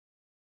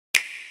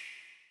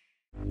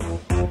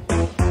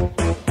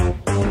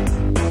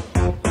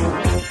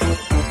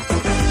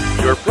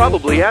You're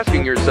probably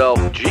asking yourself,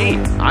 gee,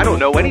 I don't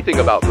know anything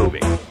about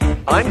moving.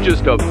 I'm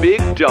just a big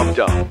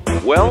dum-dum.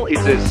 Well,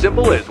 it's as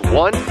simple as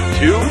 1, 2,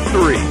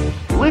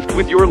 3. Lift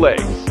with your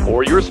legs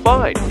or your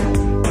spine.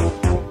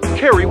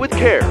 Carry with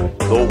care.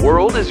 The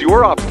world is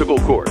your obstacle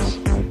course.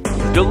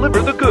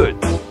 Deliver the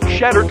goods.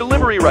 Shatter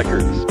delivery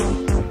records.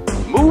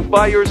 Move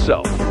by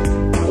yourself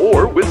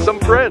or with some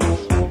friends.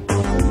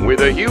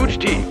 With a huge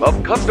team of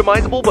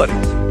customizable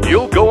buddies,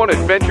 you'll go on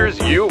adventures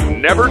you've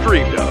never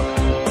dreamed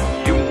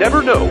of. You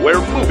never know where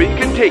moving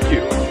can take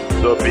you.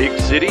 The big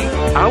city,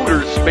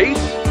 outer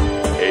space,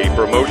 a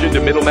promotion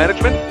to middle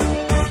management.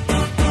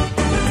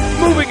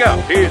 Moving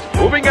Out is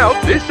moving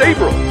out this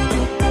April.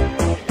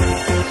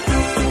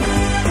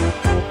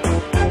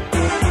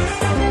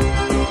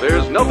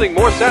 There's nothing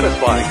more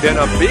satisfying than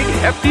a big,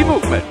 hefty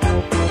movement.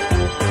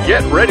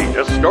 Get ready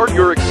to start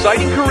your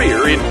exciting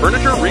career in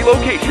furniture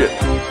relocation.